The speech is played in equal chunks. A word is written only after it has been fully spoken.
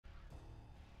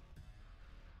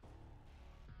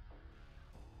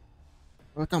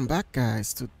Welcome back,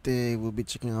 guys. Today we'll be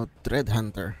checking out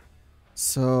Dreadhunter.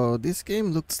 So this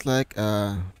game looks like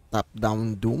a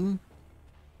top-down Doom.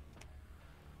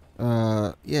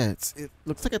 Yeah, it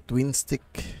looks like a twin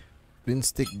stick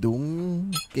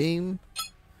Doom game,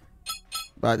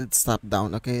 but it's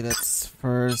top-down. Okay, let's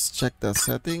first check the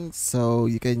settings. So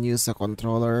you can use a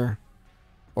controller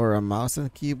or a mouse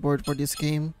and keyboard for this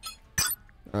game.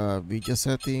 Video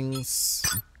settings,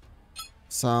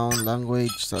 sound,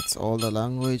 language. That's all the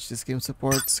language this game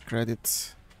supports.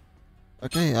 Credits.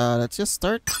 Okay, let's just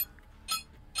start.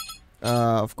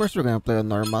 Of course we're gonna play on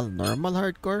normal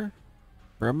hardcore,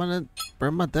 permanent,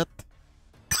 permadeath.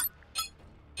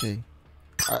 Okay.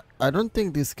 I don't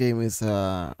think this game is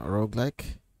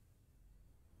roguelike.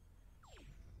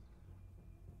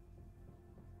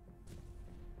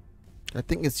 I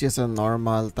think it's just a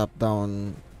normal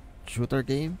top-down shooter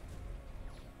game.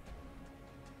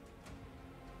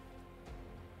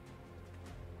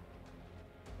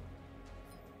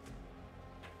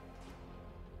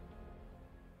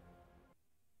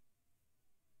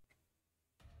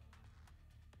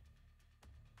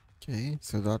 Okay,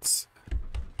 so that's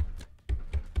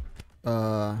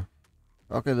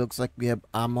okay, looks like we have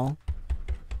ammo.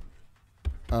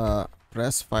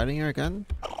 Press firing your gun.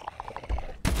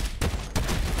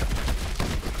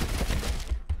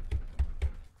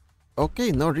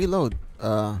 Okay, no reload.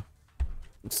 Oh,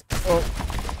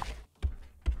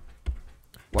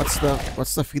 what's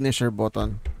the finisher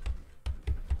button?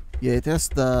 Yeah, it has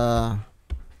the.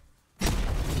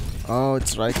 Oh,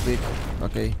 it's right click.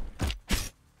 Okay.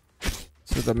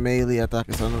 So the melee attack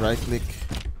is on right click.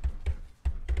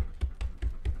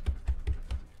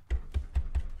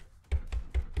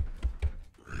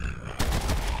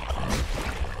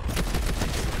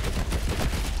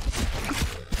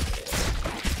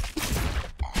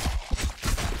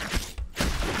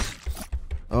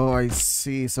 Oh, I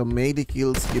see. So melee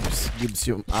kills gives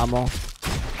you ammo.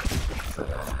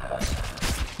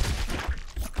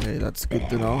 Okay, that's good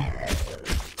to know.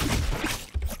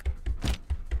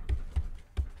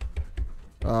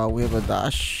 We have a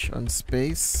dash on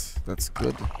space. That's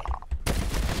good.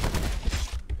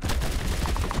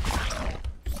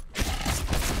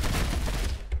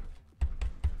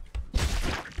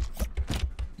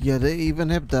 Yeah, they even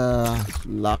have the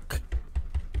lock.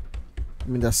 I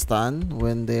mean the stun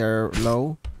when they are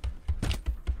low.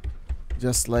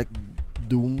 Just like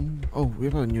Doom. Oh, we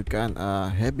have a new gun.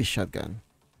 Heavy shotgun.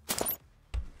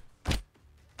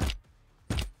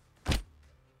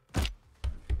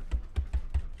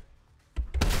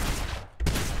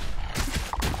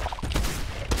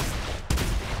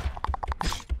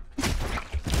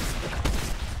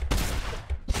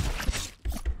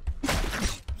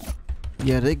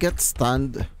 Yeah, they get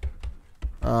stunned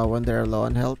when they're low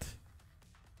on health.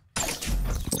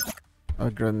 A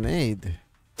grenade.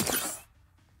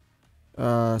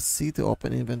 C to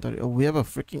open inventory. Oh, we have a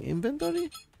freaking inventory?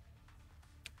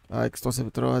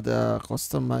 Explosive throw, the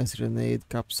customized grenade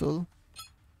capsule.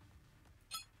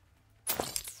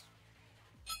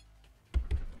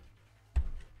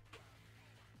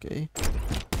 Okay.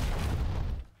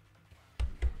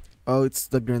 Oh, it's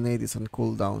the grenade is on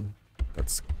cooldown.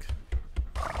 That's.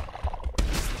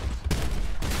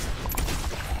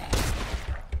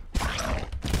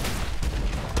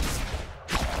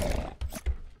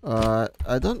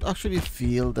 I don't actually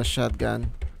feel the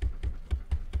shotgun.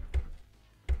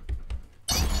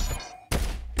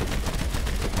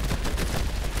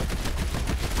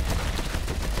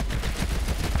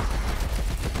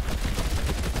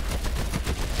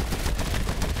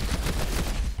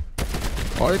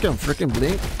 Oh, you can freaking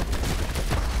blink.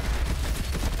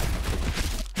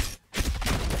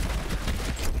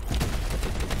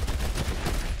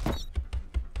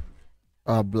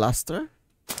 Blaster?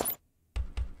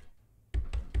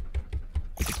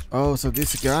 Oh, so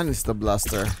this gun is the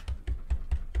blaster.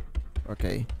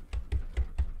 Okay.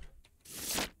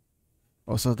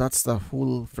 Oh, so that's the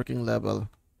full freaking level.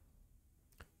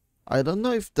 I don't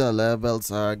know if the levels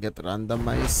get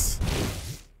randomized.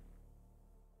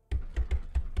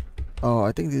 Oh,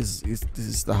 I think this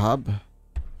is the hub.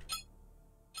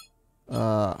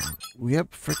 We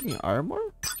have freaking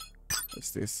armor?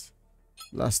 What's this?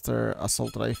 Blaster,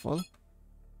 assault rifle.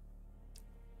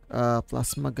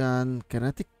 Plasma gun,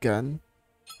 kinetic gun.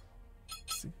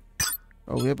 Let's see.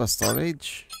 Oh, we have a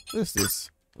storage. What is this?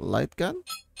 Light gun?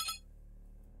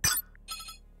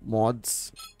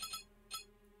 Mods.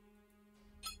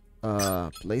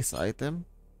 Place item.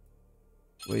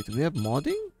 Wait, we have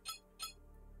modding?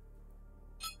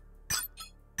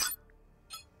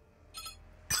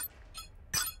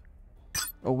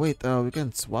 Oh wait, we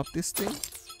can swap this thing?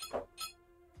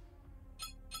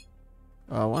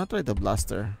 I wanna try the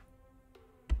blaster.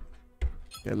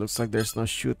 Okay, looks like there's no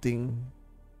shooting.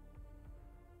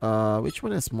 Which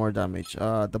one has more damage?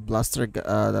 The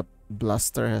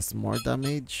blaster has more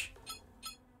damage.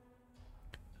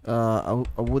 I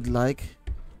would like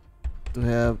to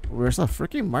have. Where's a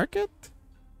freaking market?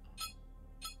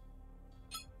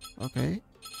 Okay.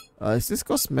 Is this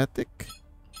cosmetic?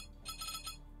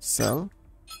 Sell.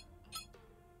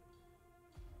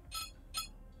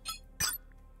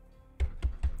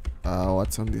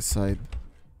 What's on this side?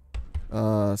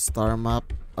 Star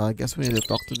map. I guess we need to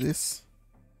talk to this.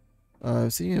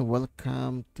 Seeing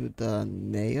welcome to the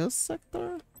Naos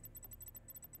sector.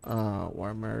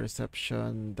 Warmer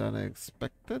reception than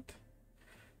expected.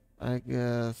 I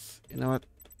guess, you know what?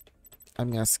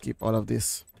 I'm gonna skip all of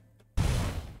this.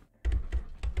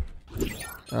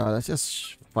 Let's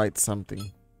just fight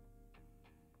something.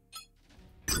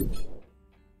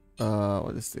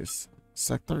 What is this?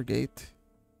 Sector gate.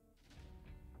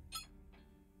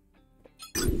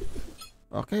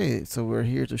 Okay, so we're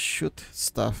here to shoot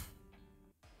stuff.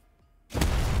 You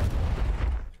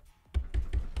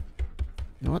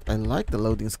know what? I like the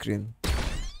loading screen.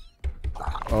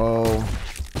 Oh.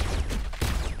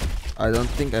 I don't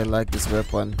think I like this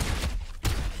weapon.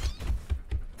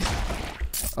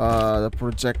 The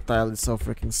projectile is so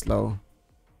freaking slow.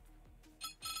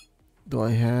 Do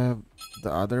I have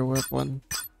the other weapon?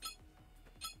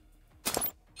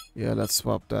 Yeah, let's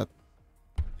swap that.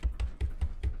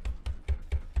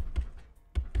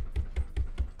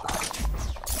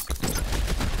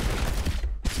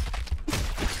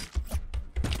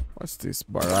 What's this?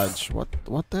 Barrage. What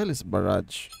the hell is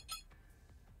barrage?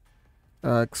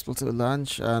 Explosive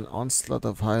launch an onslaught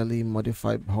of highly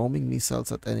modified homing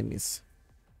missiles at enemies.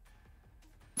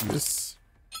 Use.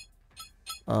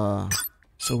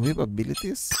 So we have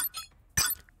abilities.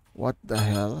 What the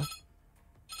hell?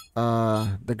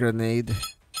 The grenade,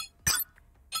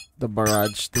 the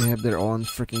barrage, they have their own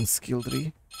freaking skill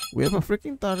tree. We have a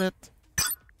freaking turret.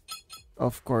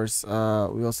 Of course,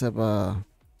 we also have a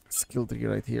skill tree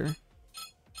right here.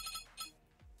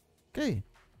 Okay.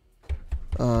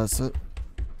 So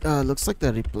looks like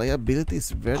the replayability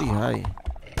is very high.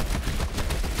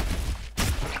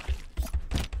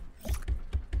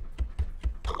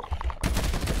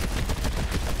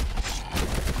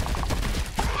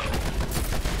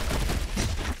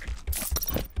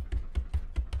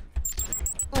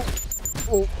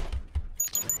 Oh.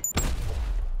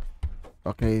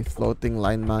 Okay, floating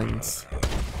line mines.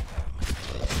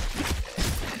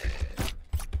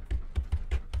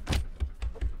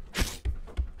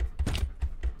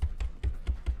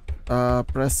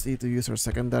 Press E to use your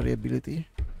secondary ability.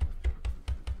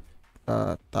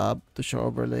 Tab to show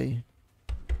overlay.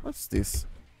 What's this?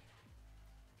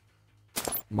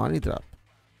 Money drop.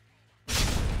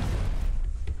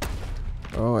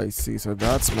 Oh, I see. So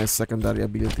that's my secondary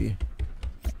ability.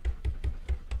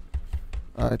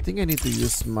 I think I need to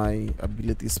use my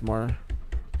abilities more.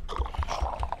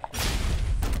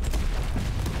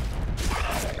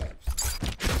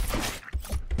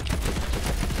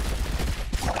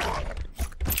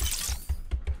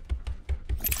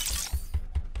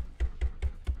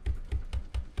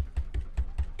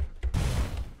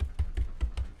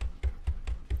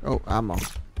 Oh, ammo.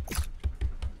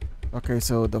 Okay,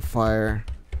 so the fire,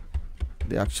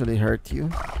 they actually hurt you.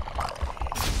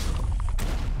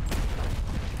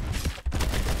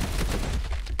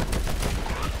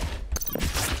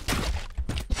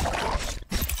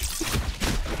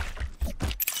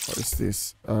 What is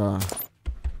this?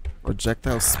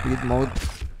 Projectile speed mode.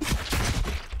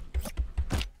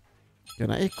 Can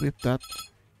I equip that?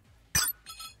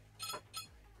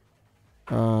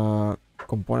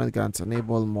 Component guns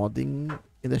enable modding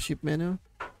in the ship menu.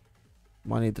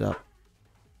 Money drop.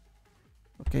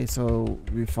 Okay, so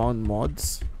we found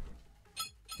mods.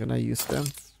 Can I use them?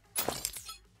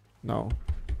 No.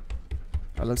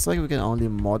 Looks like we can only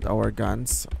mod our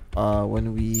guns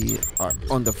when we are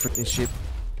on the freaking ship.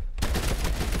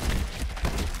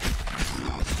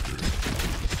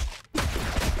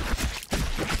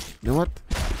 You know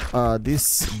what?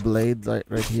 This blade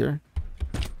right here.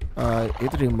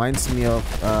 It reminds me of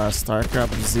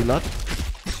StarCraft Zealot.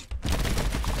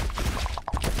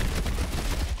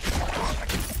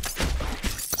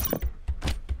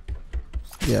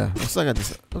 Yeah, looks like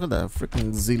this. Look at that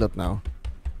freaking Zealot now.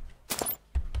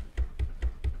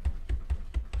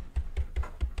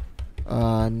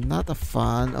 I'm not a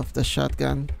fan of the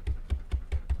shotgun.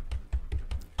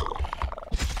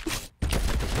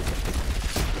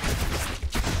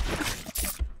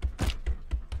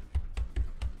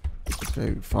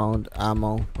 Okay, we found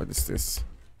ammo. What is this?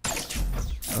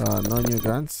 No new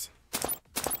guns.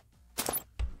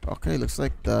 Okay, looks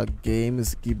like the game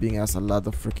is giving us a lot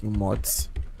of freaking mods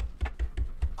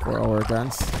for our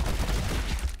guns.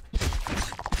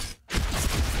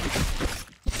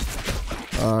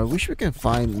 I wish we can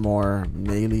find more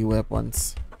melee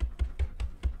weapons.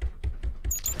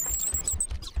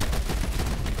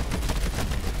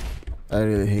 I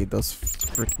really hate those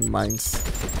freaking mines.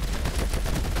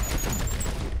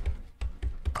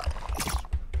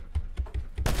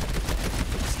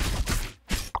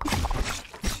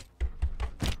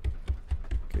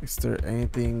 Okay, is there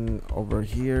anything over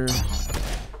here?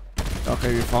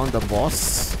 Okay, we found the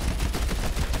boss.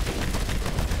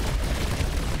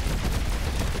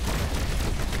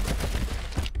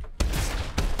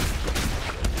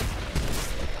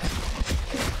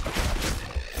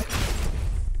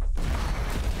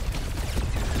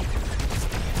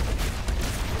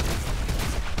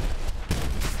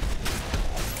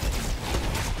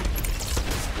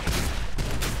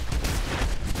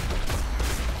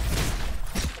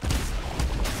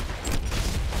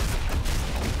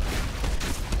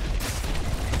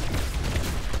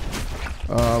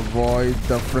 Avoid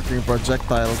the freaking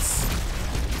projectiles.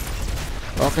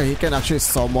 Okay, he can actually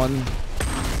summon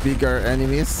bigger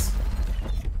enemies.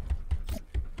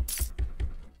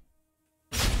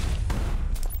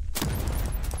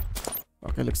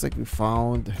 Okay, looks like we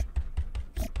found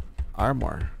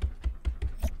armor.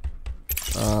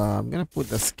 I'm gonna put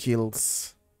the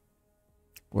skills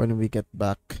when we get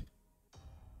back.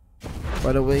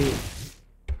 By the way,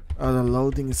 the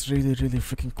loading is really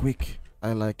freaking quick.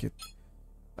 I like it.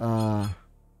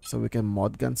 So we can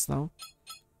mod guns now.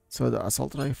 So the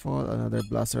assault rifle, another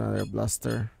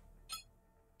blaster.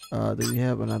 Do we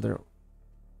have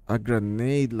a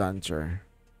grenade launcher?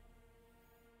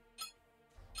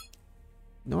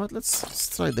 You know what?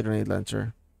 Let's try the grenade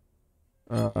launcher.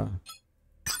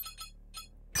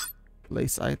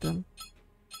 Place item.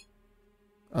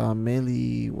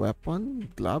 Melee weapon,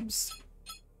 gloves.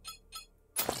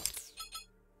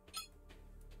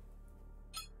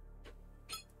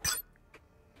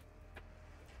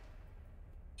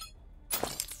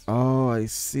 Oh, I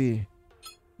see.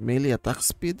 Melee attack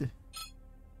speed.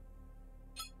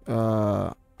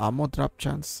 Ammo drop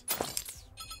chance.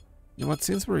 You know what?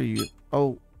 Since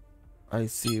oh, I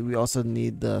see. We also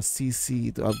need the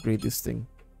CC to upgrade this thing.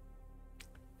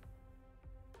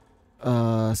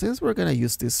 Since we're gonna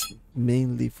use this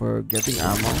mainly for getting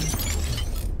ammo,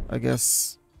 I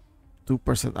guess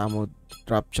 2% ammo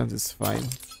drop chance is fine.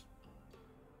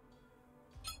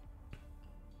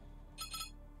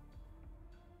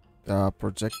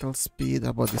 Projectile speed.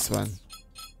 How about this one?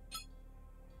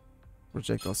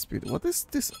 Projectile speed. What is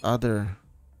this other?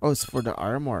 Oh, it's for the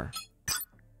armor.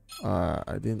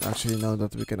 I didn't actually know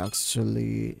that we can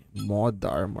actually mod the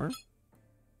armor.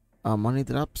 Money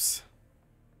drops.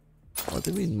 What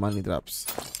do you mean money drops?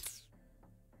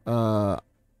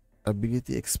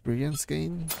 Ability experience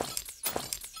gain.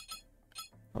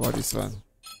 How about this one?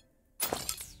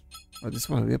 Oh, this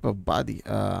one we have a body.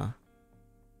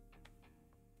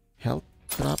 Health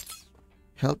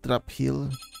drop heal.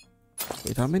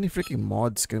 Wait, how many freaking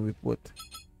mods can we put?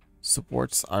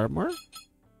 Supports armor?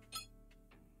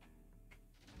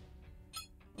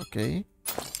 Okay.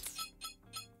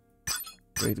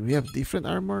 Wait, we have different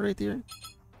armor right here.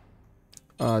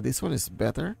 This one is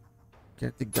better.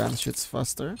 Kinetic gun shoots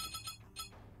faster.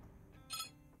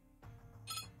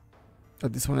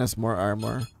 This one has more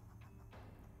armor.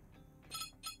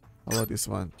 How about this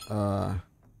one?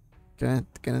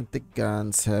 Kinetic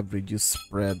guns have reduced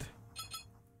spread.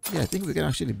 Yeah, I think we can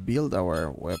actually build our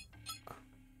web.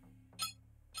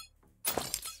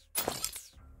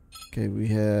 Okay, we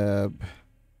have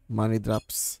money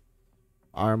drops,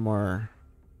 armor.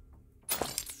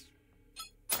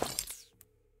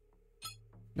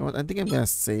 You know what? I think I'm gonna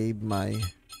save my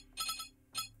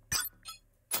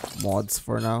mods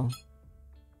for now.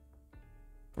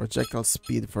 Projectile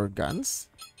speed for guns.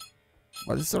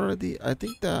 But it's already, I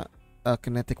think the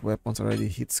kinetic weapons already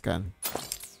hit scan.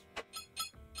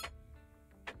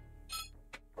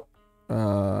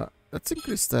 Let's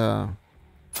increase the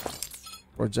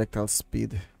projectile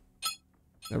speed.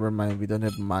 Never mind, we don't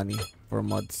have money for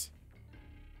mods.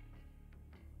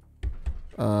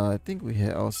 I think we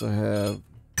also have.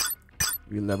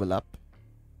 We level up.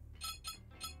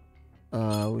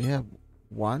 We have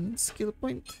 1 skill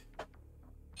point.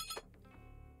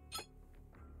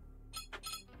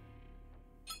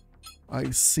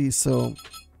 I see. So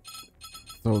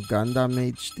gun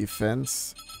damage,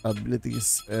 defense,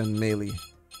 abilities, and melee.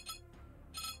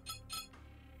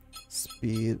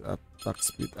 Speed, attack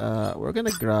speed. We're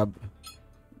gonna grab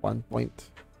 1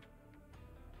 point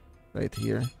right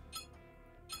here.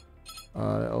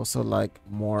 I also like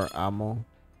more ammo.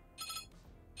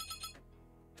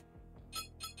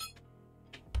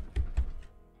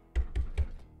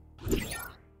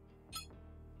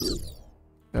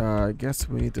 I guess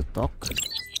we need to talk.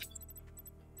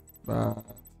 But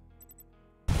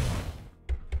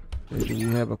maybe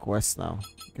we have a quest now.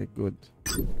 Okay, good.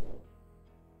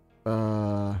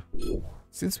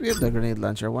 Since we have the grenade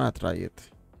launcher, I wanna try it.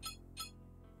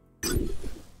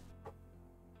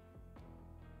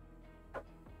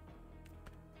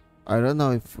 I don't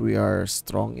know if we are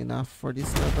strong enough for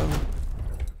this level.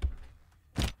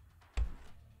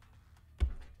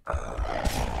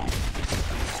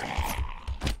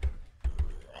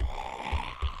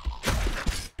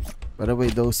 By the way,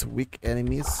 those weak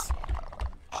enemies.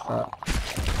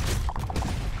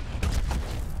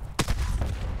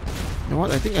 You know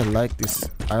what? I think I like this.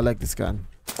 I like this gun.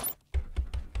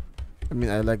 I mean,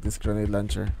 I like this grenade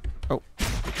launcher. Oh.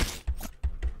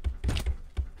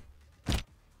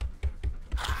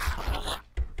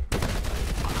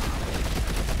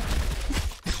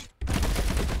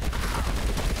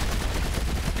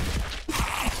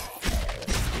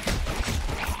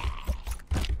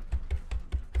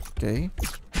 Okay.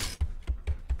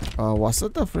 Was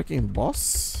that the freaking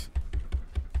boss?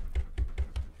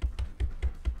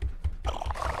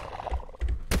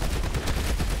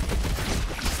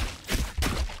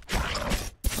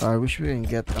 I wish we can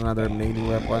get another melee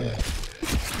weapon.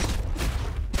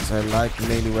 Because I like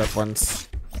melee weapons.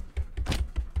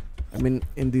 I mean,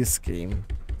 in this game,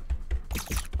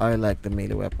 I like the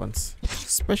melee weapons.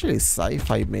 Especially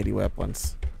sci-fi melee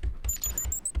weapons.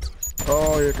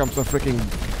 Oh, here comes the freaking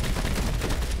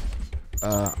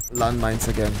landmines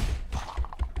again.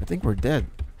 I think we're dead.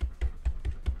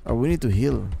 Oh, we need to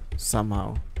heal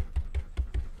somehow.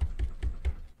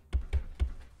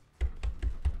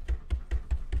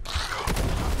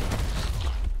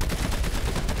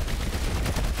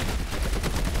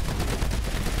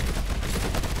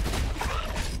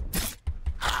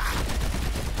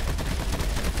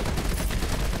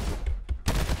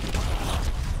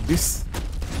 This.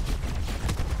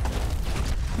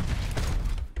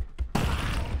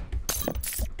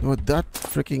 No, that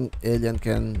freaking alien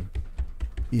can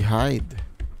hide.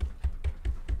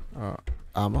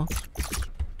 Ammo.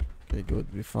 Okay, good.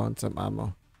 We found some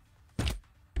ammo.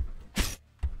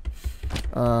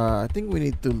 I think we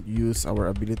need to use our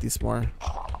abilities more.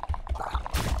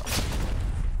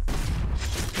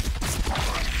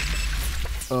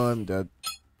 Oh, I'm dead.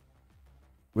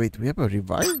 Wait, we have a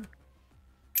revive?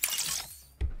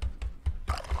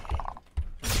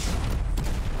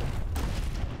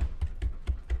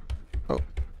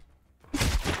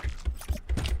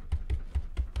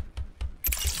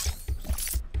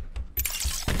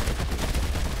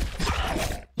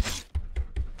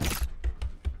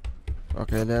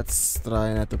 Okay, let's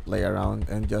try not to play around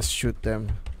and just shoot them.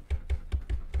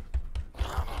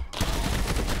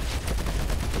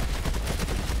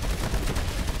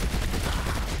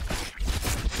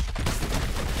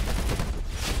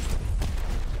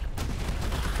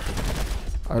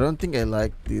 I don't think I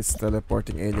like this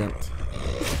teleporting alien.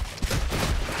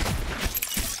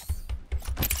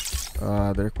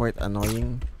 They're quite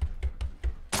annoying.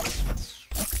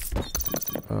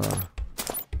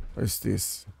 What is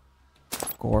this?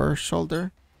 Core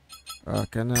shoulder?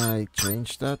 Can I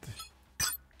change that?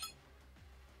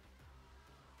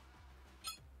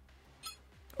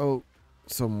 Oh,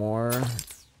 some more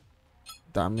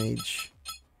damage,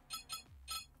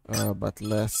 but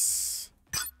less.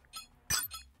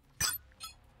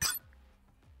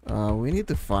 We need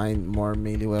to find more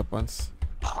melee weapons.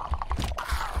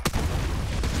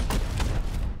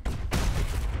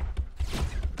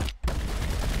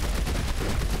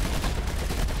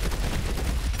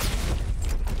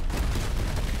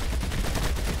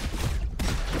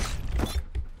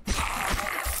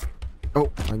 Oh,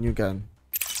 a new gun.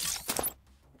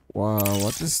 Wow,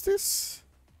 what is this?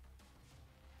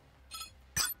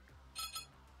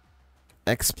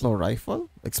 Explore rifle?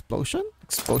 Explosion?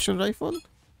 Explosion rifle?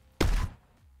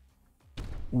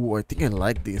 Ooh, I think I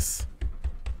like this.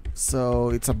 So,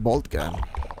 it's a bolt gun.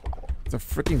 It's a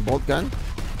freaking bolt gun?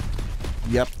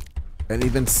 Yep. And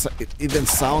it even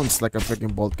sounds like a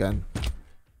freaking bolt gun.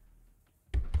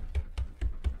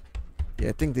 Yeah,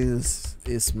 I think this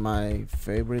is my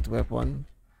favorite weapon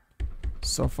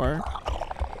so far.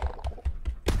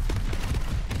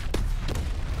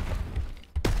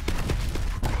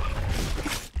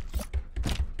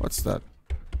 What's that?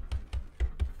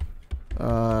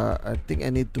 I think I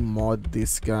need to mod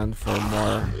this gun for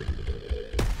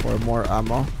more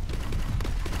ammo.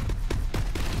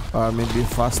 Maybe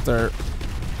faster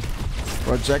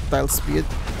projectile speed.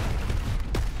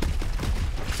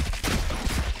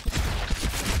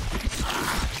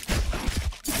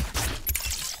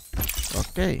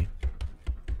 Okay.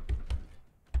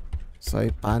 So I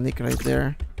panic right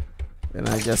there. And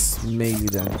I just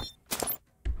melee them.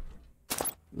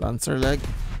 Lancer leg.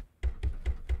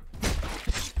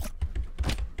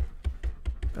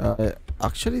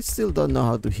 Actually still don't know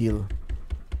how to heal.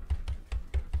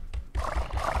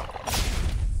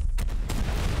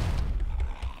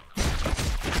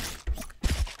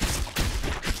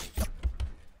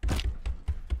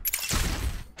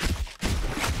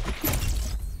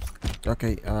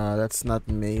 Okay, that's not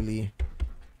melee.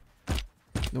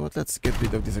 You know what? Let's get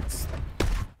rid of this.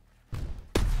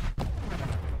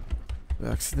 We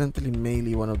accidentally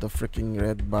melee one of the freaking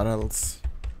red barrels.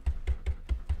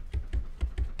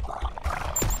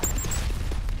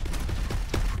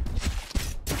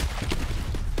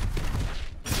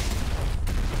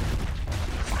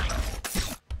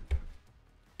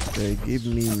 Okay, give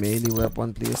me melee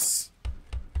weapon, please.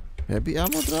 Heavy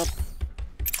ammo drop.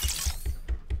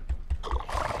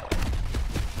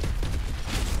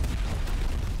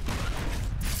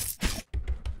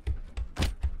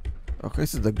 Okay,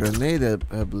 so the grenade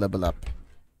have level up.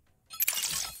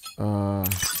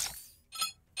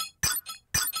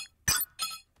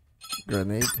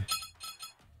 Grenade.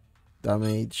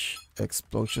 Damage.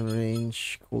 Explosion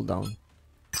range. Cooldown.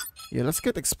 Yeah, let's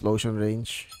get explosion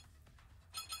range.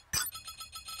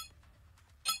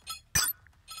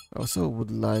 Also would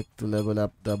like to level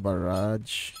up the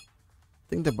barrage. I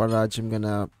think the barrage, I'm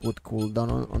gonna put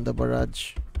cooldown on the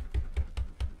barrage.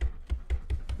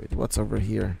 Wait, what's over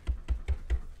here?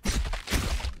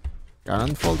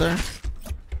 Cannon folder.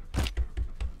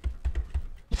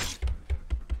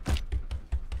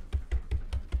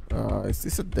 Is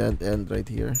this a dead end right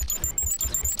here?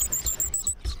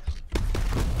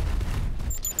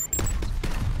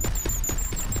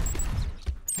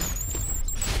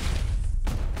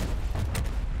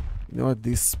 You know what?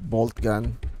 This bolt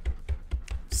gun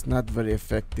is not very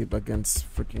effective against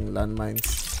freaking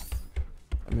landmines.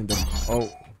 I mean the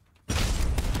oh.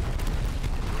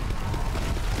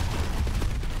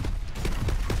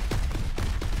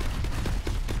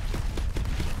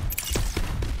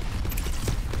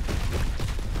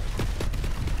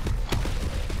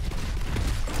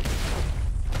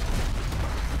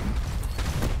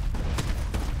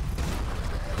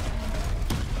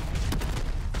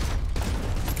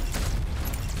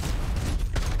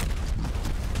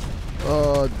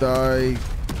 Die.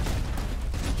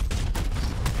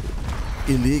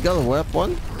 Illegal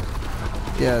weapon?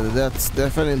 Yeah, that's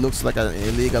definitely looks like an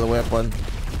illegal weapon.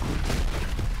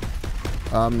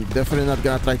 I'm definitely not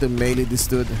gonna try to melee this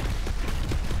dude.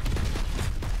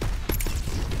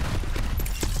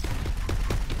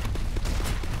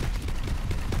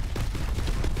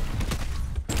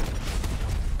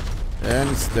 And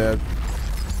it's dead.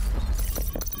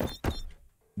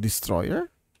 Destroyer?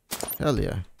 Hell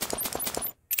yeah.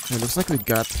 It looks like we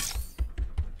got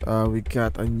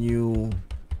a new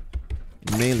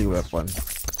melee weapon.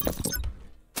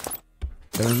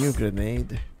 And a new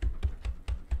grenade.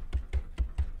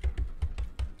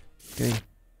 Okay.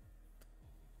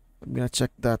 I'm gonna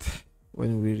check that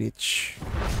when we reach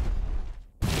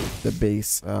the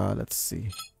base. Let's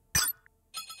see.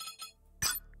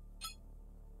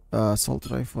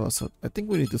 Assault rifle. So I think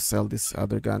we need to sell these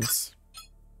other guns.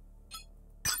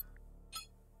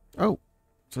 Oh.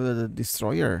 So the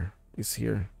destroyer is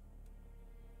here.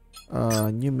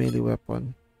 New melee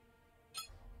weapon.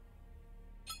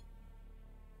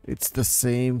 It's the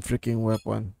same freaking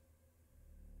weapon.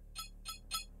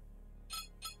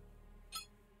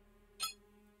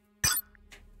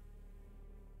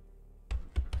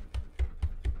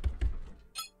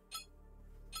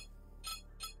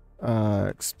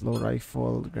 Explode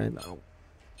rifle, grenade. Oh.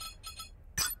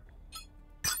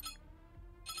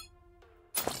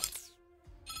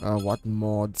 What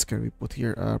mods can we put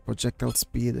here? Projectile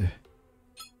speed.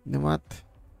 You know what?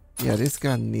 Yeah, this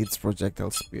gun needs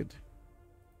projectile speed.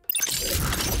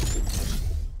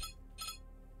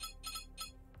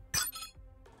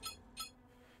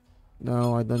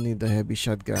 No, I don't need the heavy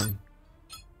shotgun.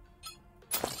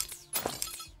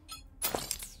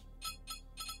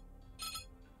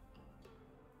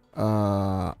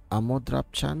 Ammo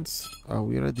drop chance.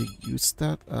 We already used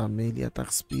that. Melee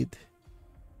attack speed.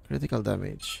 Critical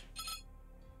damage.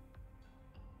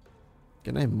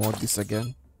 Can I mod this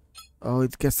again? Oh,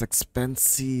 it gets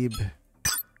expensive.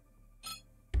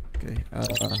 Okay.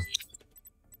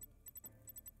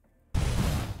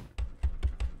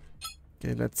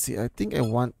 Okay, let's see. I think I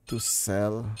want to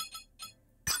sell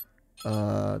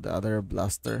the other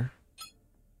blaster.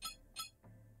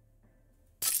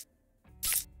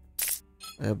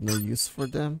 I have no use for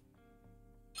them.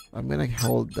 I'm gonna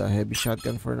hold the heavy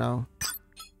shotgun for now.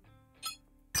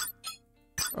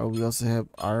 Oh, we also have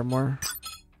armor.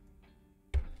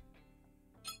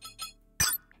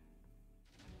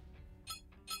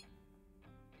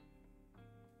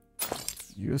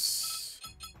 Use.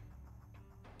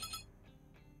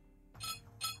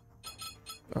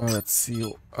 Let's see.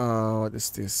 What is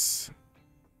this?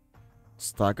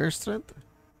 Stagger strength?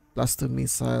 Plus 2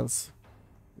 missiles.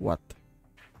 What?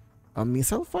 A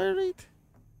missile fire rate?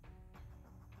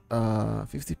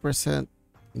 50%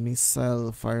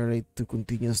 missile fire rate to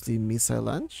continuously missile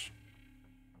launch?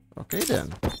 Okay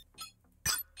then.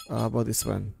 How about this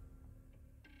one?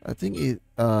 I think it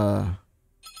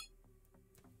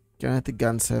kinetic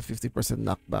guns have 50%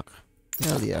 knockback.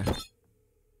 Hell yeah.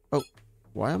 Oh,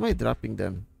 why am I dropping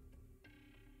them?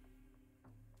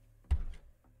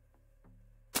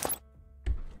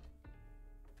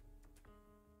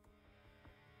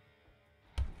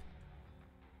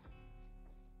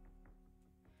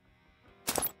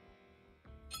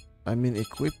 I mean,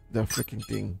 equip the freaking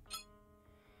thing.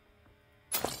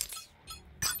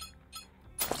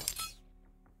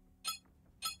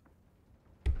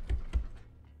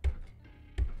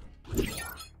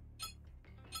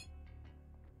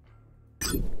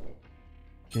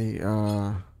 Okay,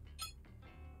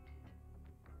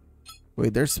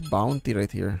 wait, there's a bounty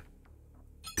right here.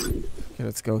 Okay,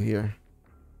 let's go here.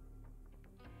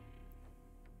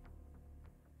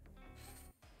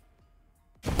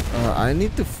 I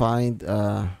need to find,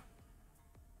 okay,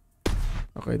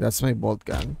 that's my bolt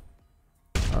gun.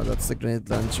 That's the grenade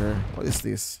launcher. What is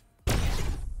this?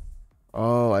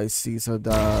 Oh, I see. So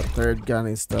the third gun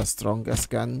is the strongest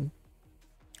gun.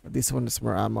 This one is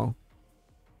more ammo.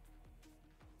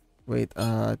 Wait,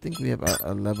 I think we have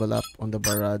a level up on the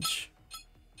barrage.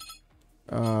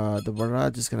 The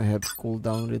barrage is gonna have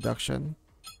cooldown reduction.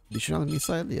 Additional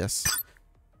missile, yes.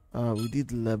 We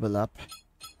did level up.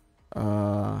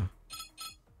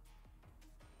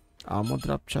 Ammo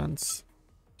drop chance.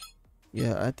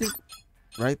 Yeah, I think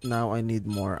right now I need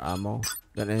more ammo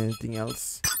than anything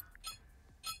else.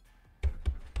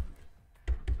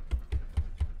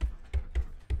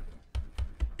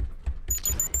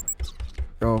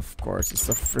 Oh, of course, it's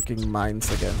the freaking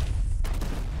mines again.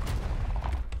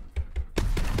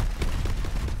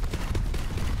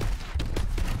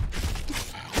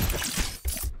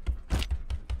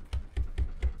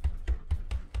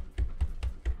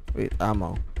 Wait,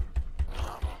 ammo.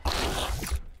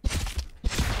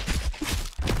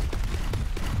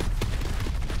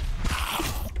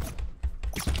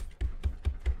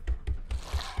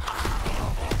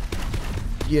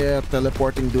 Yeah,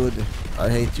 teleporting dude. I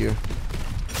hate you.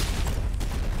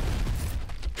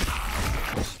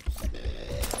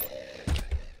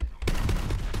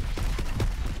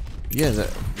 Yeah,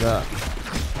 the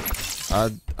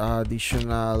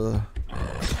additional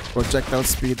projectile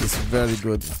speed is very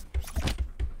good.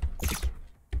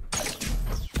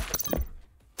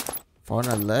 Found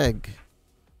a leg.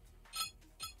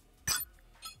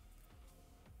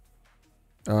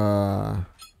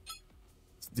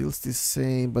 Still the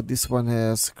same, but this one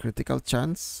has critical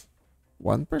chance.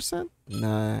 1%?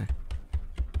 Nah.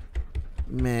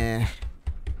 Meh.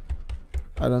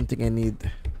 I don't think I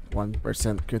need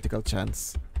 1% critical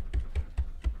chance.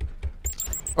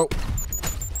 Oh!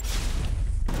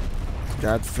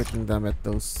 God freaking damn it,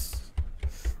 those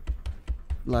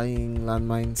flying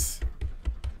landmines.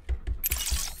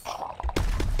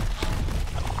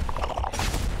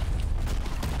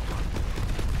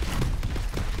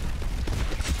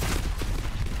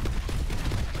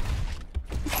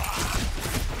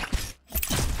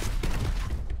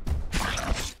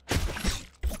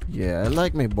 Yeah, I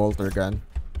like my bolter gun.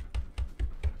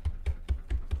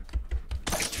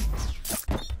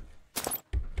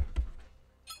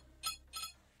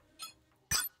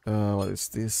 What is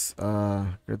this?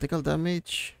 Critical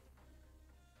damage.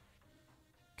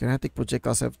 Kinetic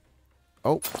projectiles have...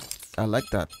 Oh, I like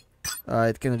that.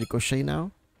 It can ricochet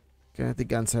now. Kinetic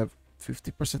guns have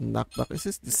 50% knockback. Is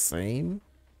this the same?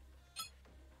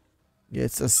 Yeah,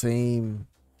 it's the same.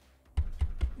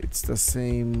 It's the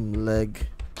same leg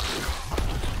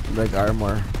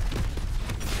armor.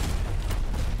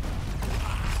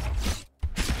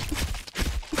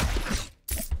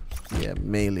 Yeah,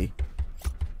 melee.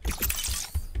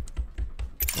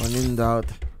 When in doubt,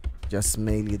 just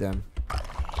melee them.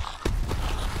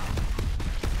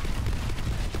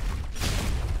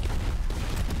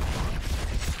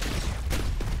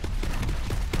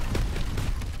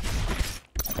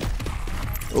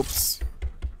 Oops.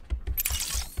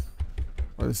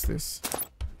 What is this?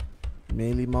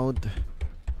 Melee mode.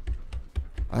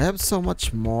 I have so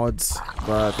much mods,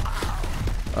 but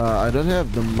I don't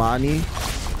have the money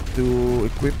to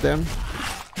equip them.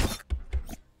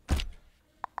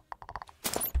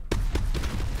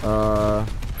 Uh,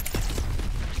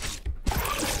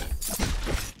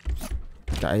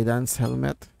 guidance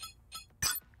helmet.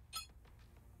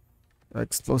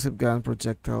 Explosive gun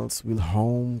projectiles will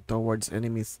home towards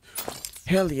enemies.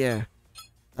 Hell yeah!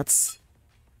 That's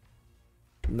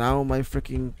now my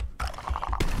freaking.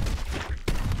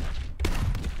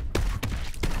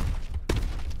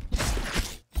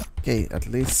 Okay, at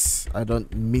least I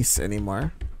don't miss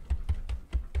anymore.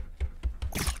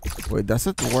 Wait, does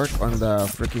it work on the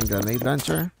freaking grenade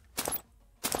launcher?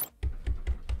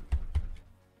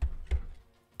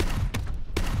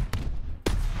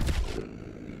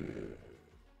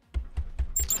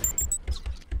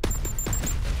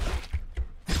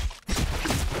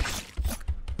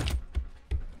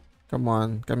 Come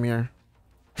on, come here.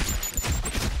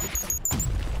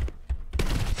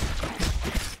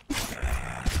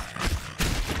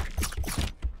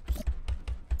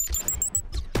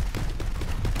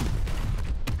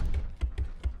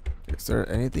 Is there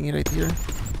anything right here?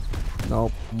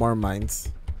 Nope, more mines.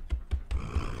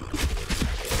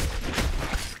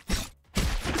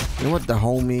 You know what? The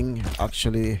homing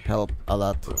actually helped a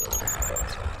lot.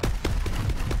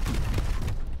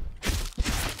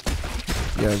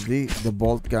 Yeah, the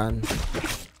bolt gun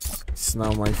is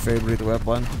now my favorite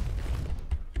weapon.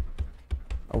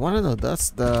 I wanna know, that's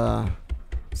the...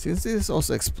 Since this is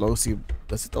also explosive,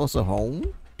 does it also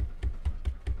home?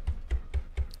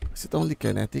 Is it only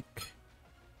kinetic?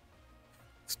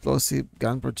 Explosive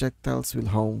gun projectiles will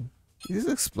home. This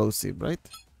is explosive, right?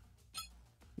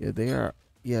 Yeah, they are.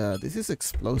 Yeah, this is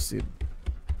explosive.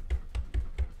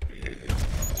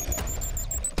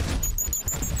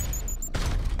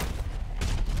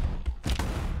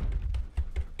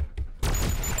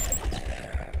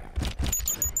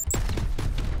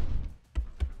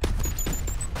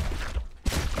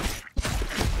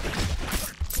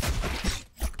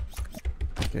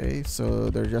 Okay, so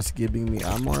they're just giving me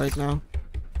ammo right now.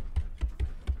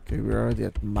 Okay, we're already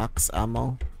at max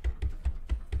ammo.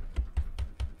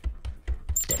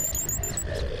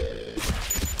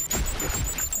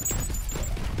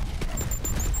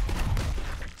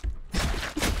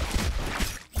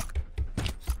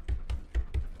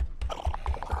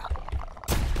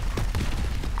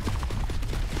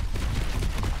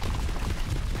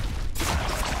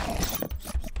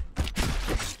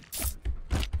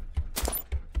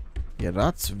 Yeah,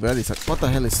 that's very sad. What the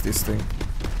hell is this thing?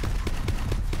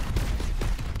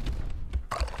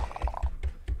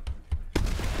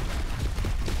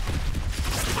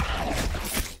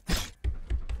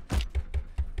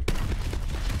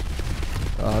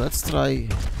 Let's try.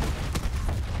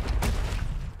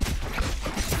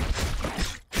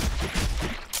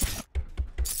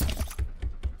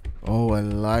 Oh, I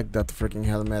like that freaking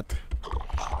helmet.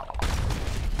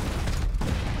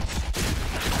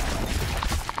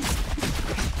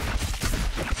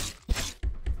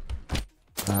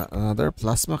 Another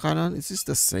plasma cannon. Is this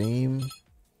the same?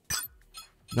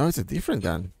 No, it's a different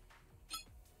gun.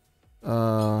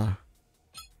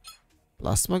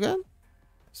 Plasma gun?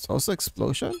 It's also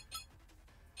explosion.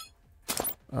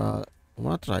 I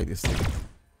wanna try this thing.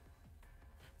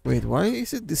 Wait, why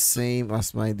is it the same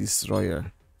as my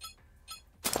destroyer?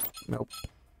 Nope.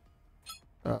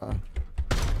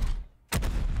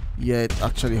 Yeah, it's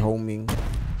actually homing.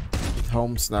 It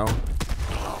homes now.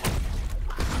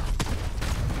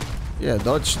 Yeah,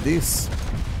 dodge this.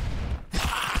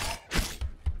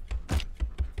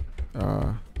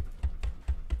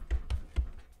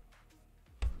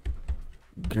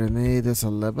 Grenade as a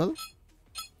level.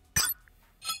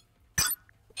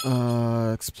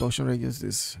 Explosion radius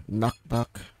is knockback.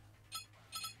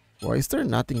 Why is there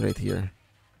nothing right here?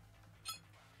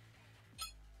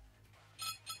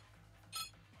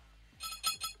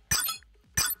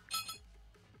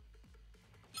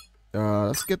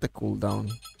 Let's get the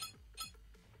cooldown.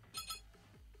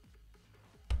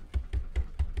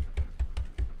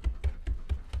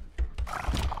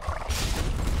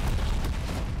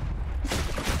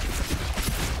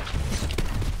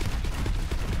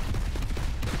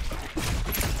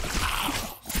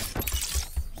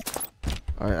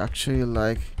 I actually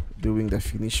like doing the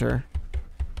finisher.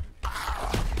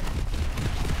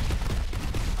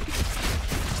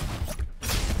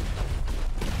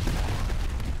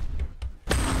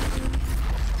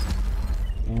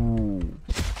 Ooh.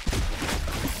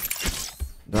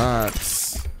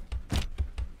 That's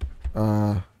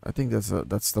I think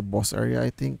that's the boss area, I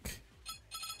think.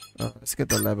 Let's get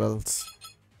the levels.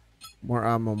 More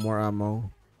ammo, more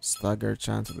ammo. Stagger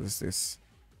chance. What is this?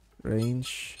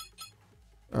 Range.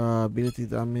 Ability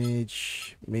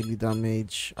damage, melee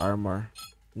damage, armor.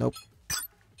 Nope.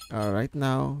 Right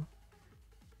now,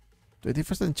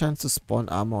 20% chance to spawn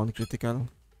ammo on critical.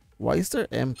 Why is there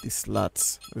empty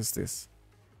slots? What is this?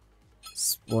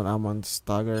 Spawn ammo on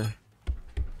stagger.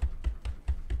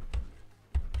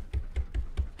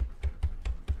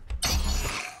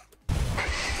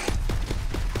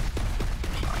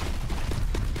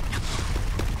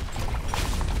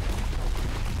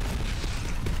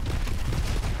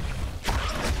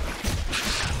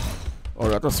 Oh,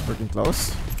 that was freaking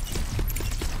close.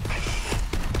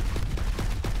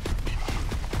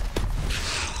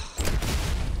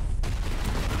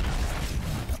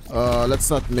 Let's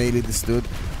not melee this dude.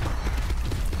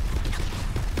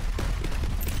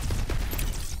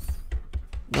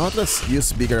 Now let's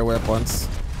use bigger weapons.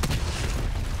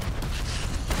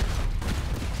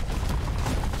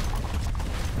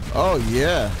 Oh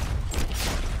yeah.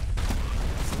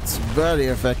 It's very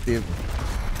effective.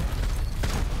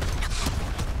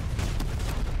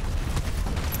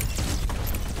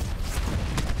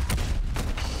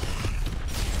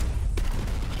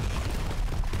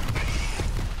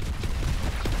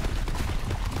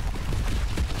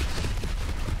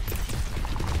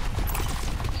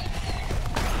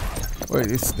 Wait,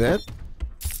 it's dead?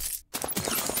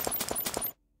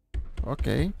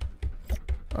 Okay.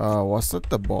 Was that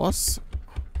the boss?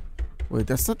 Wait,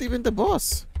 that's not even the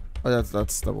boss. Oh,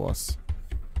 that's the boss.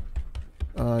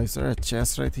 Is there a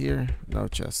chest right here? No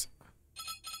chest.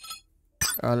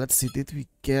 Let's see. Did we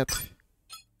get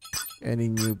any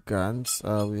new guns?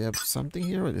 We have something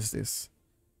here. What is this?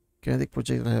 Kinetic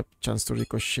projectile have chance to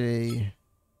ricochet.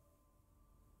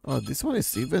 Oh, this one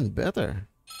is even better.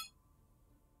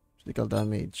 Critical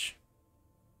damage.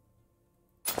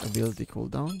 Ability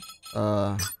cooldown.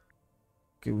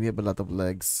 Okay, we have a lot of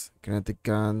legs. Kinetic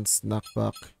guns,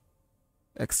 knockback,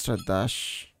 extra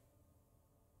dash.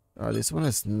 This one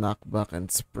is knockback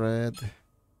and spread.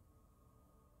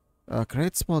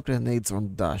 Create small grenades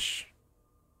on dash.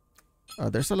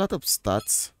 There's a lot of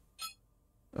stats.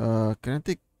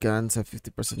 Kinetic guns have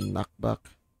 50% knockback.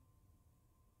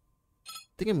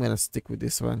 I think I'm gonna stick with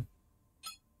this one.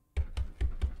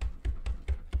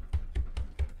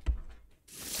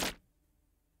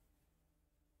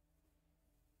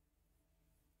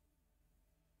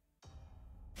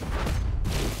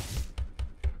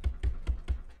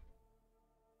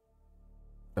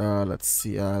 Let's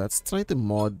see. Let's try the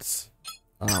mods.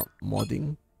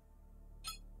 Modding.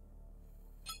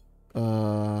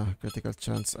 Critical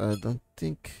chance. I don't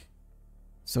think.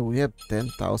 So we have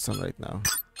 10,000 right now.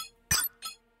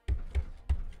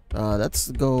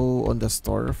 Let's go on the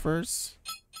store first.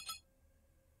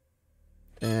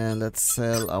 And let's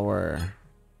sell our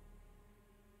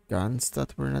guns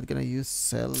that we're not gonna use.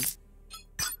 Sell.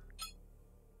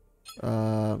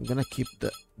 I'm gonna keep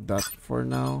that for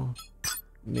now.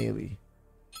 Melee.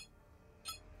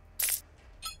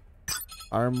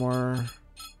 Armor.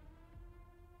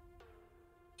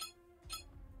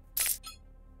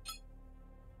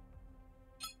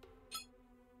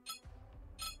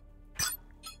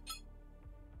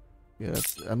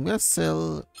 Yes, I'm gonna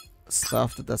sell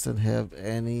stuff that doesn't have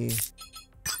any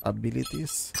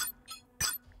abilities.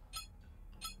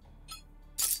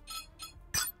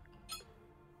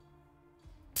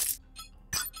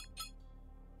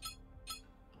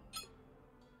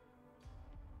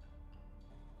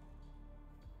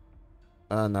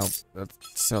 Now let's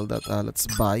sell that. Let's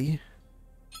buy.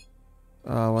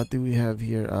 What do we have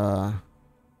here?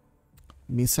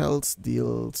 Missiles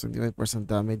deal 75%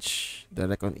 damage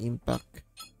direct on impact.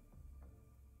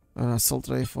 Assault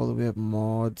rifle, we have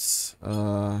mods.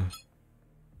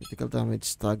 Critical damage,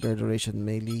 stagger duration,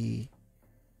 melee.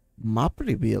 Map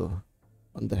reveal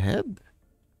on the head.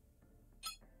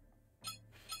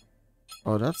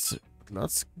 Oh, that's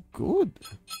good.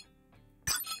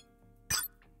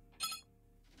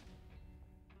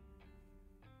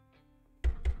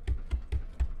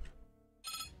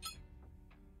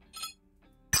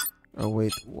 Oh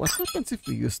wait, what happens if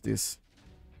we use this?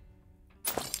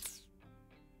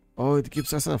 Oh, it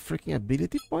gives us a freaking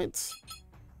ability points.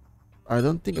 I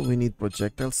don't think we need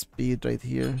projectile speed right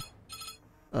here.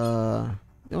 You know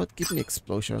what? Give me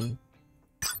explosion.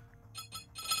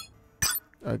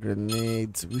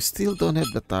 Grenades. We still don't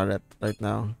have the turret right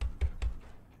now.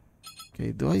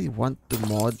 Okay, do I want to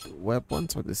mod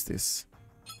weapons? What is this?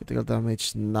 Critical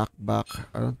damage, knockback.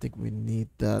 I don't think we need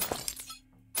that.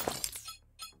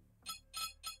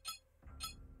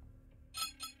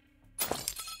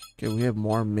 Okay, we have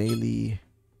more melee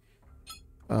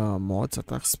mods.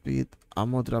 Attack speed,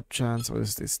 ammo drop chance. What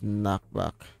is this?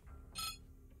 Knockback.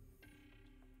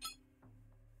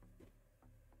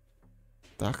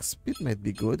 Attack speed might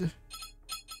be good.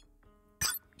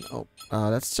 No.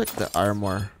 Let's check the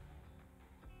armor.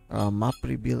 Map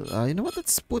reveal. You know what?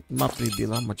 Let's put map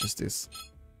reveal. How much is this?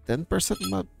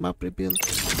 10% map reveal.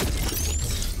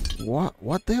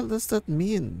 What the hell does that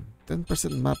mean?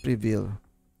 10% map reveal.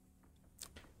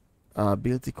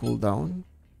 Ability cooldown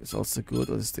is also good.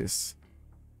 What is this?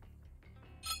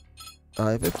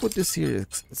 If I put this here,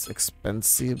 it's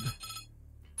expensive.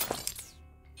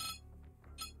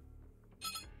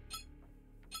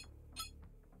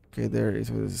 Okay, there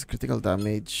is what is this? Critical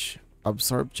damage,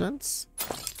 absorb chance.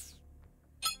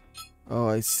 Oh,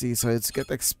 I see. So it's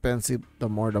get expensive the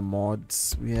more the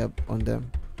mods we have on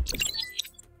them.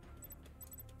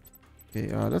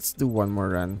 Okay, let's do one more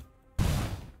run.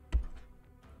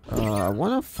 I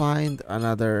wanna find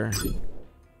another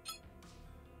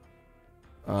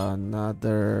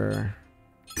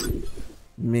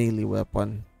melee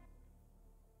weapon.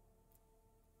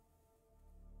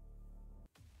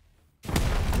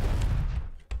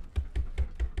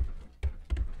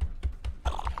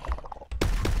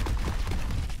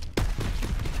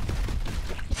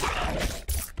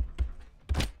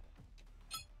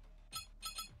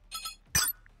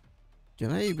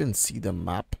 Can I even see the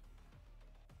map?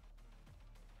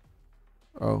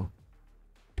 Oh.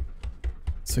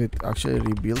 So it actually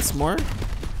reveals more?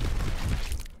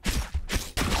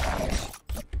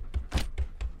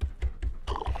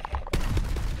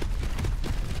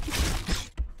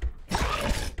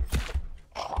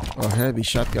 Oh, heavy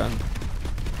shotgun.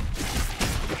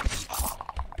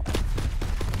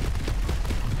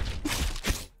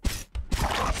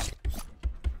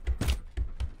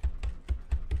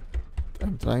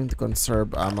 I'm trying to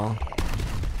conserve ammo.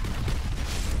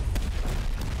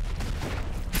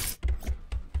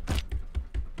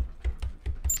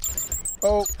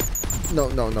 Oh, no.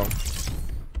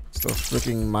 So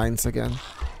freaking mines again.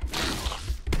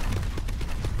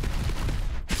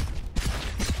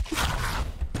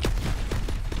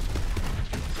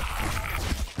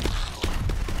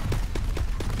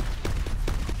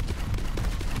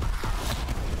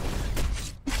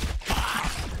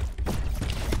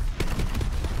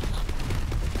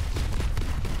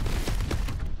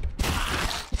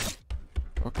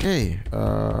 Okay,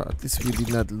 at least we did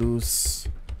not lose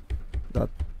that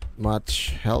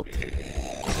much health.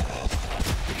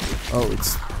 Oh,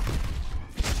 it's...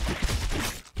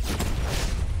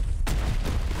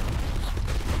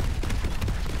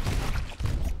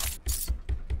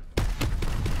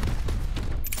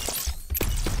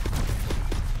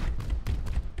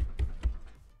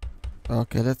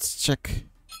 Okay, let's check.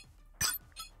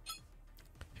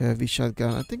 Heavy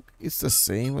shotgun. I think it's the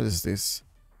same. What is this?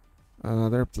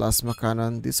 Another plasma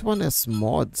cannon. This one has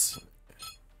mods.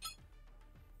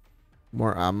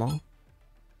 More ammo.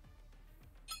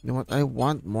 You know what? I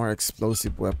want more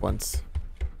explosive weapons.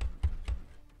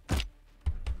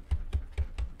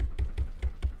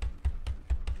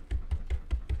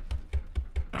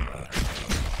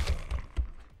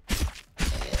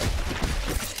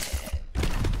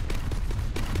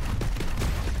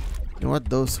 You know what?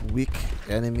 Those weak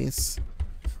enemies,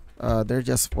 they're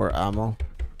just for ammo.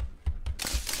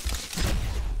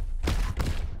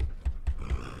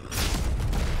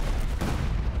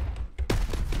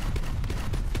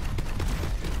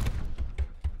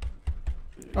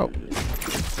 Oh.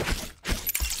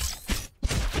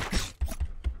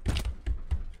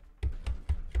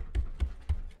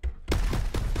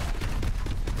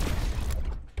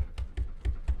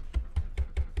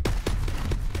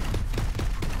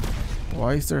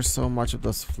 Why is there so much of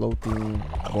those floating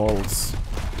balls?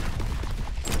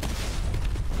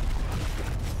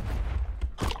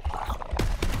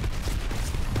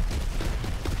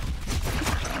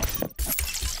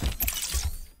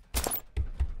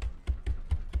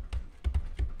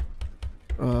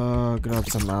 Grab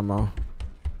some ammo.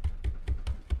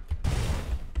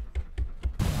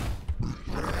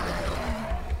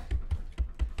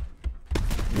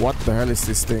 What the hell is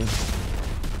this thing?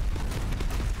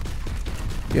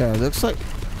 Yeah, it looks like...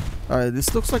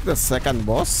 this looks like the second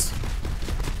boss.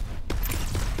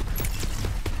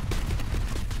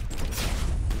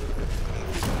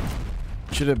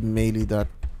 Should have meleeed that.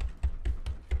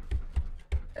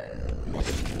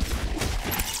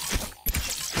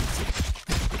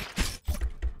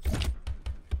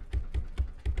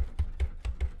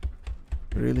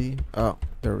 Really? Oh,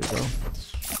 there we go.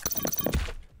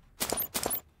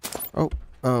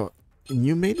 Oh,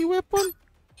 new melee weapon?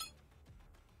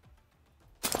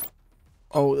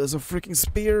 Oh, there's a freaking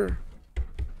spear.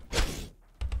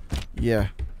 Yeah,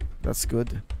 that's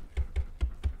good.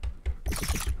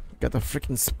 Got a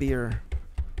freaking spear.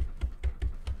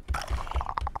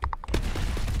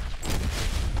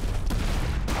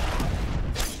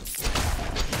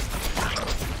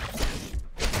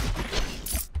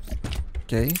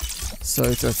 Okay, so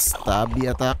it's a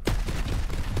stabby attack.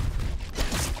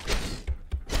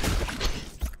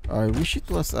 I wish it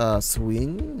was a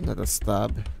swing, not a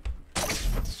stab.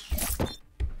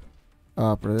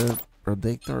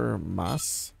 Predator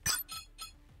mass.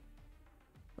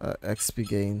 XP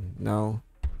gain. No.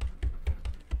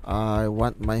 I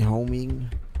want my homing.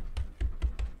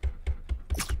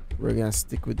 We're gonna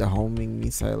stick with the homing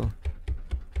missile.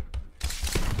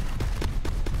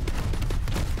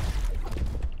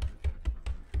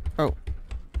 Oh.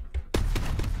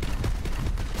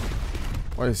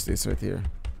 What is this right here?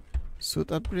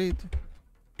 Suit upgrade?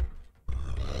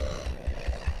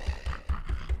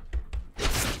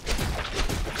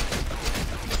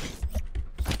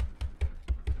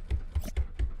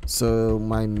 So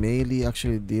my melee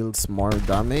actually deals more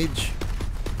damage,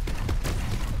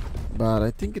 but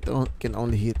I think it can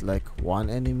only hit like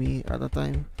one enemy at a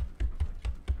time.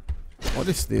 What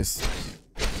is this?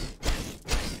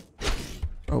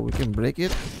 Oh, we can break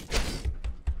it?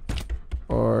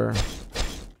 Or...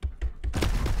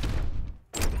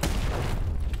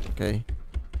 okay.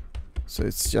 So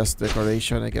it's just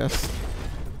decoration, I guess.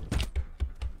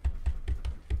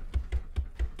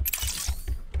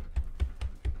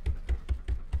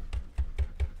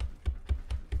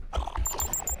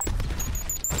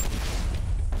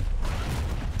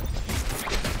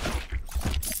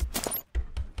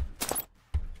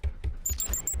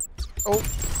 Oh,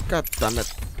 god damn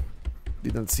it.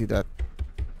 Didn't see that.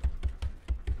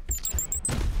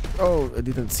 Oh, I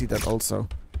didn't see that also.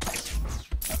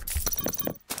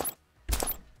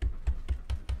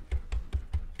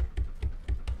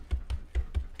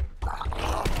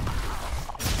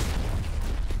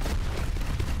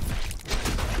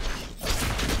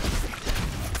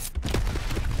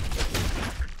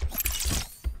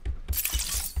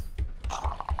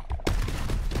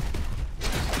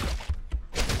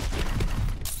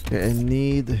 Okay, I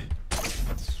need...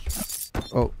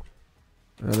 oh,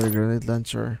 another grenade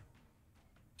launcher.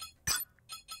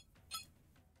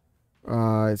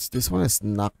 It's this one is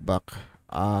knockback.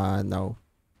 No.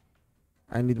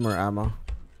 I need more ammo.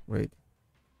 Wait.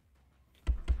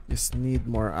 Just need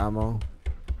more ammo.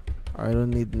 I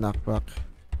don't need knockback.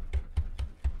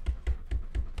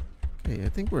 Okay, I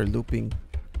think we're looping.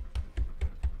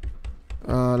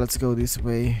 Let's go this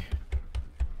way.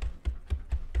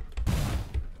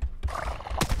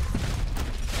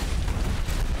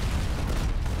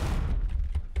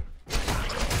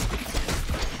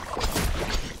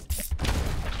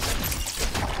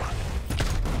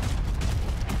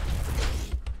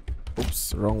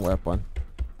 Oops, wrong weapon.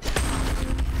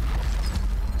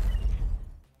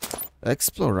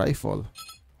 Explore rifle.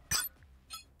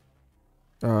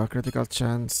 Critical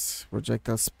chance,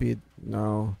 projectile speed.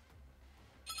 No.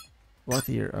 What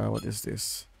here? What is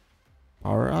this?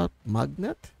 Power up,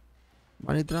 magnet,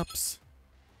 money drops,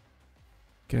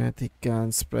 kinetic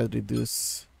gun, spread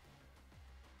reduce.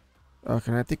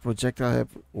 Kinetic projectile have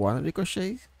one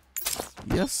ricochet.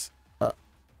 Yes.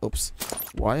 Oops.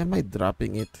 Why am I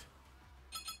dropping it?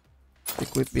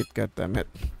 Equip it, goddammit.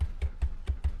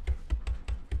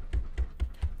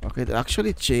 Okay, they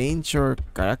actually change your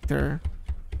character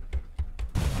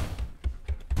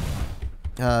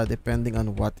depending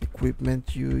on what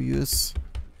equipment you use.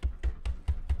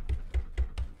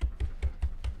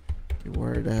 Okay,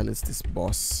 where the hell is this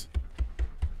boss?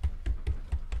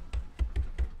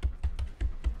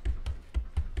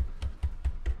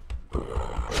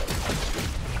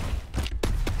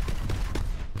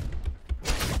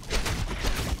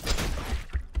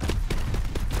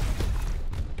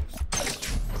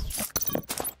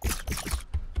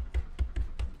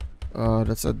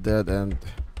 That's a dead end.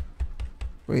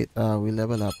 Wait, we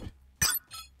level up.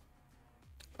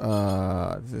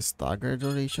 This is stagger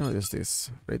duration. What is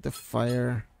this? Rate of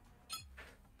fire,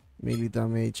 melee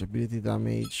damage, ability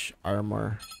damage,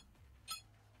 armor.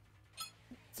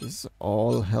 This is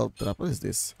all health drop. What is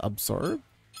this? Absorb?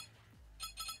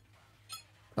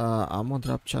 Ammo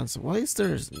drop chance. Why is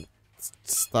there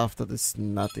stuff that is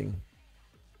nothing?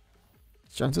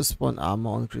 Chance to spawn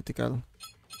ammo on critical.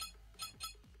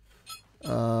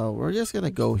 We're just gonna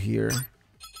go here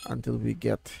until we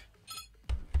get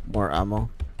more ammo.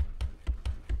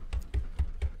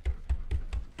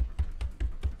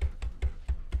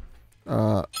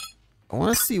 I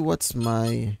wanna see what's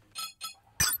my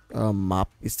map.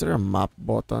 Is there a map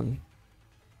button?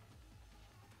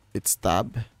 It's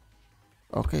tab.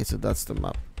 Okay, so that's the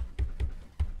map.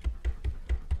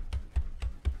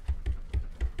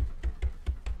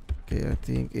 Okay, I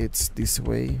think it's this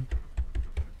way.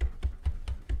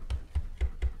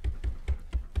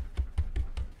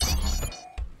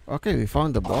 Okay, we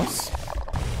found the boss.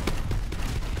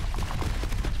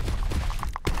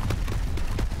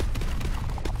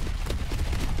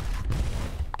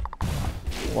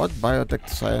 What biotech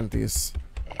scientist?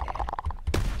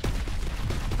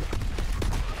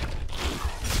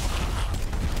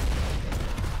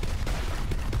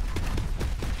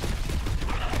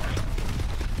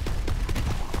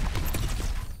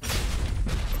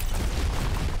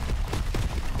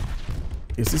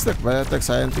 Is this the biotech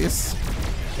scientist?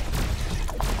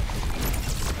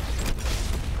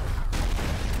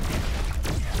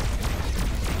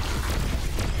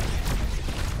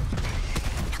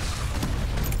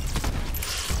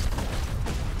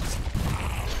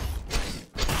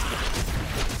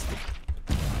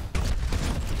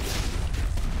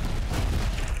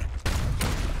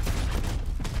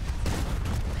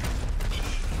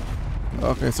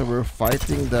 Okay, so we're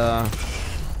fighting the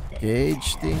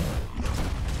cage thing.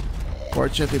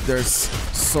 Fortunately, there's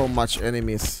so much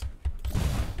enemies.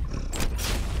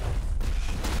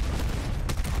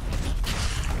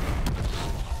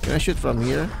 Can I shoot from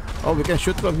here? Oh, we can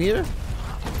shoot from here?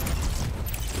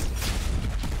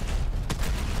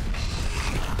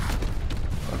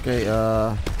 Okay,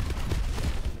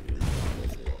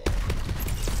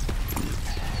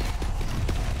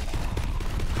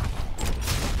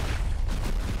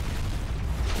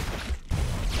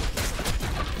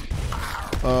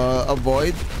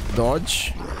 avoid,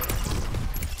 dodge.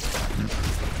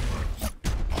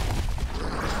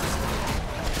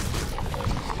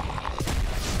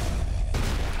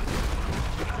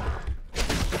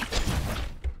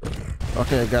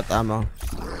 Okay, I got ammo.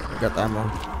 Got ammo.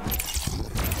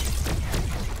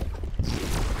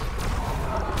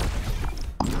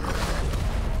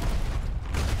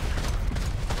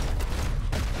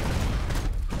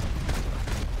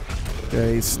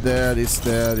 Okay, he's dead, he's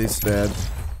dead, he's dead.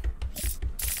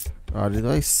 Did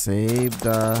I save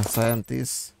the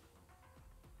scientist?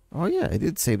 Oh yeah, I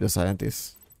did save the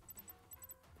scientist.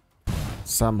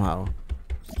 Somehow.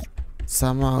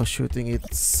 Somehow shooting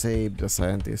it saved the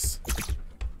scientist.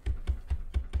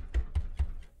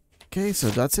 Okay, so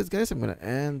that's it guys. I'm gonna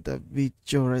end the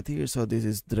video right here. So this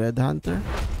is Dreadhunter.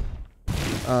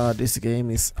 This game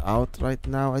is out right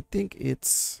now. I think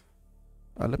it's...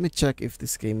 let me check if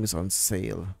this game is on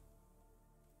sale.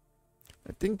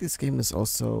 I think this game is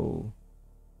also...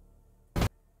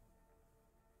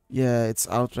 Yeah, it's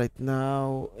out right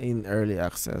now in early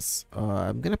access.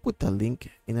 I'm gonna put the link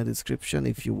in the description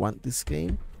if you want this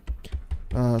game.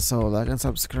 So like and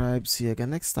subscribe. See you again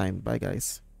next time. Bye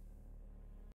guys.